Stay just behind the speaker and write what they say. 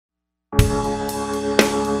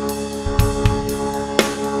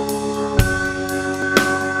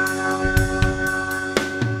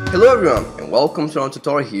Hello everyone and welcome to our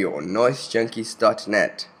tutorial here on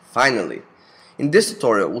noisejunkies.net. Finally, in this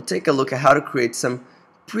tutorial we'll take a look at how to create some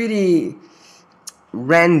pretty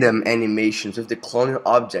random animations with the cloning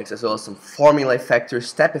objects, as well as some formula effectors,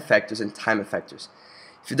 step effectors, and time effectors.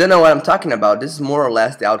 If you don't know what I'm talking about, this is more or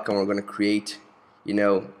less the outcome we're going to create.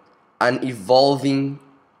 An evolving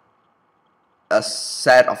a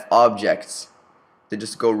set of objects that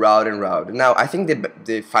just go round and round. Now I think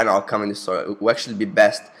the final outcome in this tutorial will actually be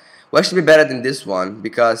best. Will actually be better than this one,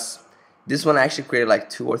 because this one I actually created like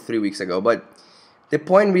 2 or 3 weeks ago. But the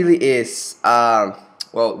point really is, well,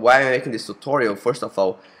 why am I making this tutorial? First of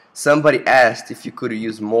all, somebody asked if you could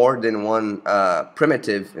use more than one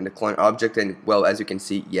primitive in the clone object, and well, as you can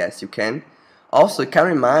see, yes, you can. Also, it kind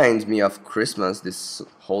of reminds me of Christmas, this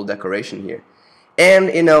whole decoration here. And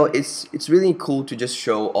it's really cool to just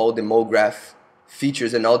show all the MoGraph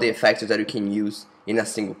features and all the effects that you can use in a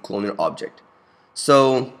single cloning object.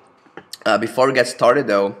 So before we get started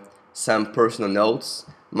though, some personal notes.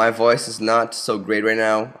 My voice is not so great right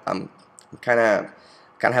now. I'm kind of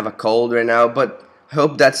have a cold right now, but I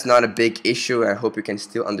hope that's not a big issue, and I hope you can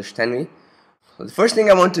still understand me. So the first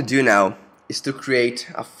thing I want to do now is to create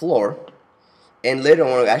a floor, and later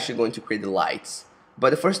on we're actually going to create the lights.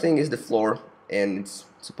 But the first thing is the floor, and it's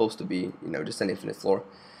supposed to be just an infinite floor.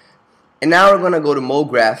 And now we're going to go to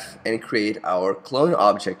MoGraph and create our clone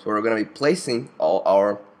object, where we're going to be placing all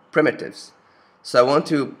our primitives. So I want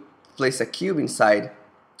to place a cube inside.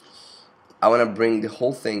 I want to bring the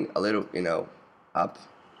whole thing a little, up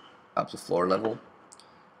to floor level,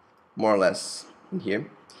 more or less in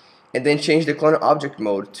here. And then change the clone object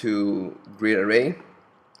mode to grid array.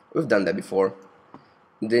 We've done that before.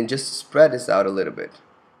 And then just spread this out a little bit.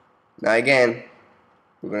 Now again,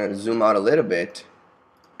 we're going to zoom out a little bit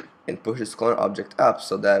and push this clone object up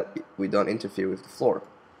so that we don't interfere with the floor.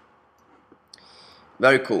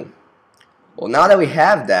 Very cool. Well, now that we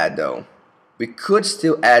have that though, we could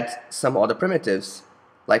still add some other primitives,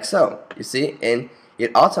 like so, you see, and it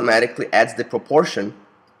automatically adds the proportion,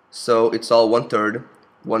 so it's all 1/3,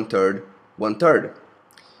 1/3, 1/3.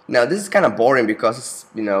 Now this is kind of boring because it's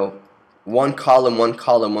one column, one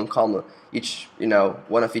column, one column, each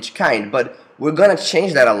one of each kind, but we're gonna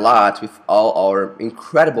change that a lot with all our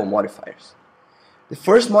incredible modifiers. The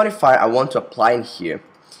first modifier I want to apply in here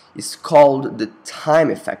is called the time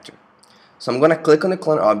effector. So I'm gonna click on the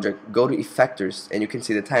clone object, go to effectors, and you can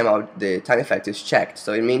see the time effector is checked.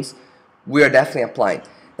 So it means we are definitely applying.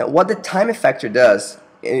 Now what the time effector does,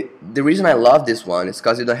 the reason I love this one is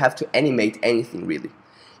because you don't have to animate anything really.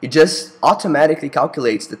 It just automatically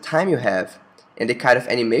calculates the time you have and the kind of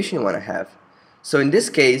animation you want to have. So in this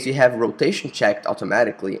case, you have rotation checked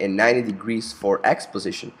automatically and 90 degrees for X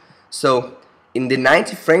position. So in the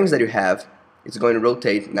 90 frames that you have, it's going to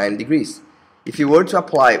rotate 90 degrees. If you were to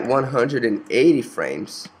apply 180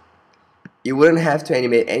 frames, you wouldn't have to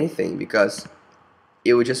animate anything, because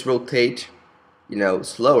it would just rotate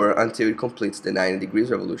slower until it completes the 90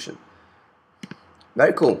 degrees revolution.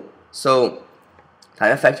 Very cool. So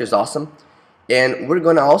time effector is awesome, and we're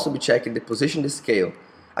gonna also be checking the position, the scale.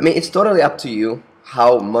 I mean, it's totally up to you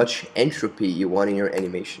how much entropy you want in your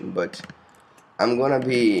animation, but I'm gonna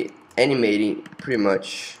be animating pretty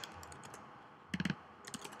much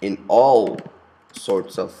in all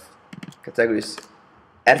sorts of categories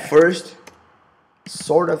at first,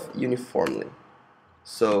 sort of uniformly.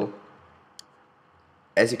 So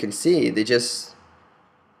as you can see, they just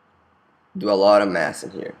do a lot of mass in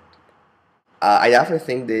here. I definitely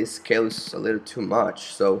think the scale is a little too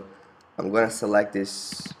much, so I'm gonna select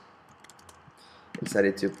this and set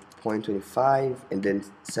it to 0.25, and then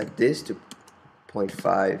set this to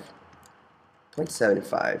 0.5,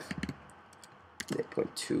 0.75, and then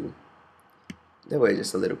 0.2. That way,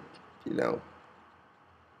 just a little,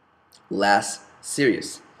 less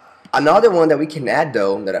serious. Another one that we can add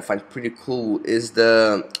though, that I find pretty cool, is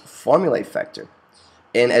the formula effector.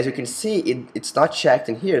 And as you can see, it's not checked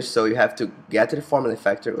in here, so you have to get to the formula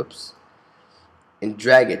effector, and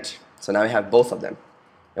drag it. So now we have both of them.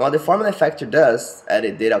 And what the formula effector does, as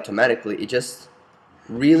it did automatically, it just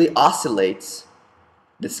really oscillates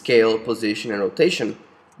the scale, position, and rotation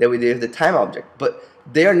that we did with the time object. But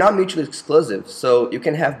they are not mutually exclusive, so you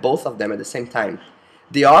can have both of them at the same time.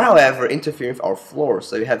 They are, however, interfering with our floor,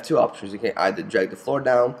 so you have two options. You can either drag the floor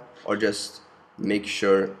down, or just make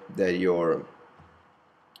sure that your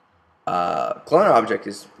clone object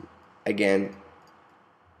is again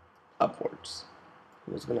upwards.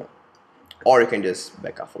 Or you can just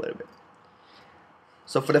back off a little bit.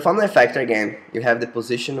 So for the formula effector, again, you have the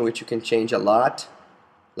position, which you can change a lot,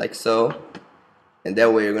 like so, and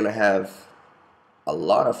that way you're gonna have a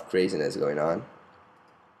lot of craziness going on.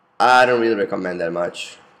 I don't really recommend that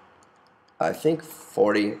much. I think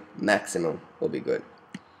 40 maximum will be good.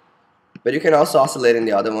 But you can also oscillate in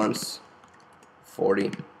the other ones.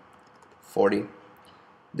 40, 40.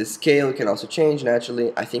 The scale can also change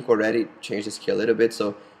naturally. I think we already changed the scale a little bit,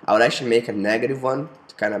 so I would actually make a negative one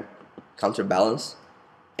to kind of counterbalance.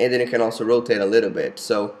 And then you can also rotate a little bit.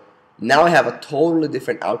 So now I have a totally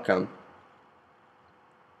different outcome,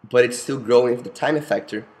 but it's still growing with the time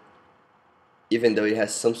effector, even though it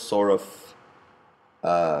has some sort of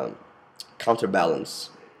counterbalance.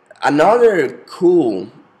 Another cool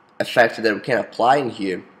effector that we can apply in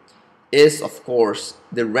here is, of course,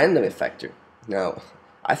 the random effector. Now,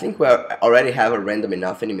 I think we already have a random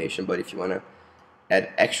enough animation, but if you want to add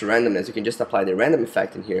extra randomness, you can just apply the random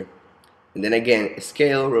effect in here. And then again,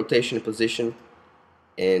 scale, rotation, position,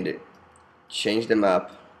 and change them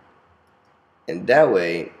up. And that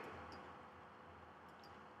way,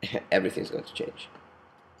 everything's going to change.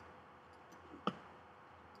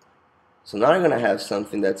 So now you're going to have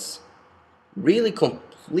something that's really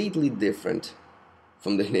completely different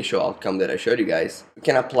from the initial outcome that I showed you guys. We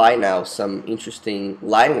can apply now some interesting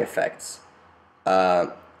lighting effects.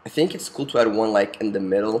 I think it's cool to add one like in the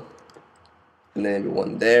middle, and then maybe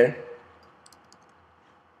one there,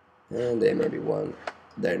 and then maybe one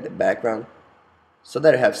there in the background, so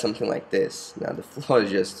that I have something like this. Now the floor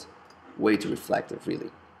is just way too reflective, really.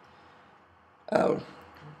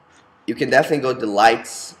 You can definitely go to the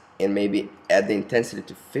lights and maybe add the intensity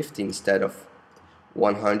to 50 instead of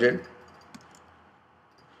 100.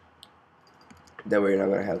 That way you're not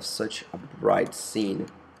going to have such a bright scene.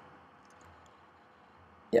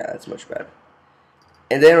 Yeah, that's much better.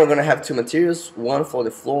 And then we're going to have two materials. One for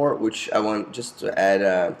the floor, which I want just to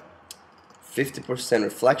add 50%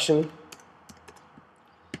 reflection.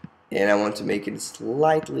 And I want to make it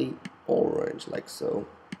slightly orange, like so.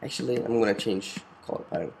 Actually, I'm going to change color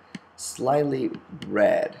pattern. Slightly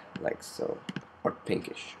red, like so, or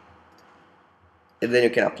pinkish. And then you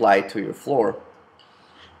can apply it to your floor.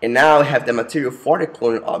 And now I have the material for the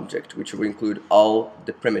clone object, which will include all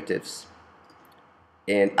the primitives.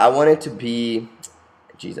 And I want it to be,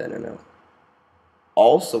 geez, I don't know,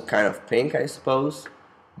 also kind of pink, I suppose.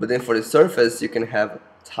 But then for the surface, you can have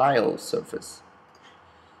tile surface.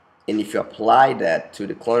 And if you apply that to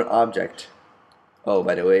the clone object, oh,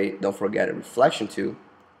 by the way, don't forget a reflection too.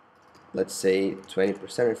 Let's say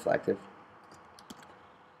 20% reflective.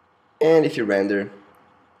 And if you render,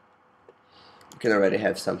 you can already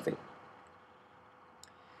have something.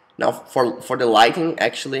 Now for the lighting,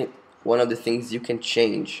 actually, one of the things you can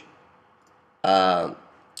change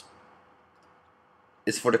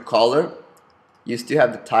is for the color. You still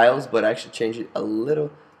have the tiles, but actually change it a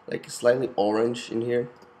little, like slightly orange in here.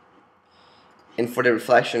 And for the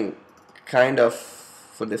reflection, kind of,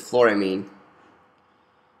 for the floor I mean,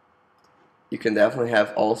 you can definitely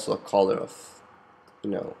have also a color of, you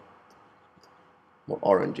know, more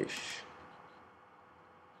orangish.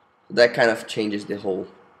 That kind of changes the whole,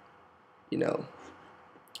 you know,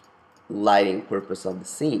 lighting purpose of the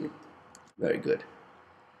scene. Very good.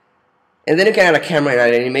 And then you can add a camera and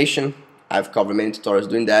add animation. I've covered many tutorials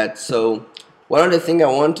doing that. So one of the things I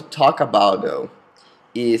want to talk about though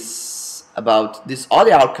is about this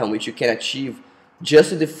other outcome which you can achieve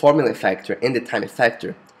just with the formula factor and the time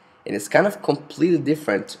factor. And it's kind of completely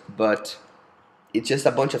different, but it's just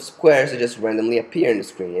a bunch of squares that just randomly appear in the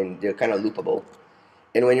screen, and they're kind of loopable.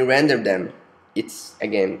 And when you render them, it's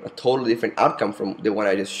again a totally different outcome from the one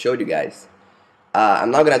I just showed you guys.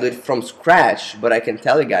 I'm not gonna do it from scratch, but I can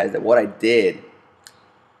tell you guys that what I did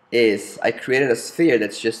is I created a sphere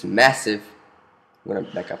that's just massive. I'm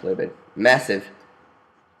gonna back up a little bit. Massive.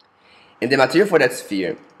 And the material for that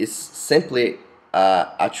sphere is simply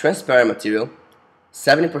a transparent material,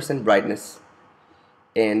 70% brightness,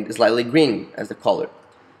 and slightly green as the color.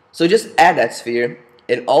 So just add that sphere,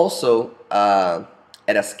 and also add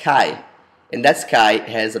a sky, and that sky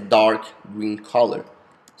has a dark green color.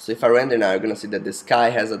 So if I render now, you're gonna see that the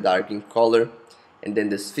sky has a dark green color, and then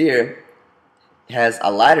the sphere has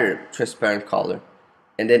a lighter transparent color.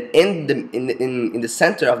 And then in the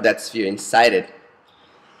center of that sphere, inside it,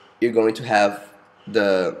 you're going to have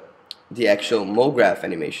the actual MoGraph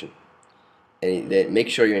animation. And then make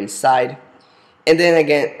sure you're inside. And then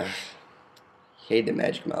again, hate the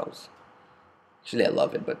magic mouse. Actually, I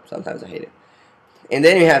love it, but sometimes I hate it. And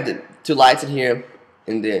then you have the two lights in here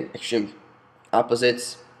in the extreme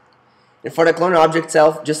opposites. And for the clone object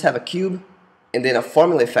itself, just have a cube, and then a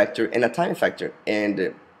formula effector and a time effector.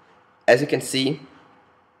 And as you can see,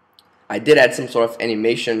 I did add some sort of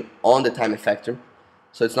animation on the time effector,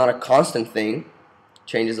 so it's not a constant thing.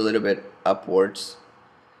 Changes a little bit upwards.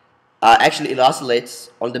 Actually, it oscillates.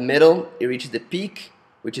 On the middle, it reaches the peak,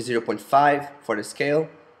 which is 0.5 for the scale,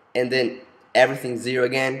 and then everything's 0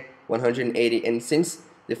 again, 180. And since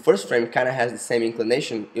the first frame kind of has the same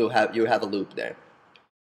inclination, you'll have a loop there.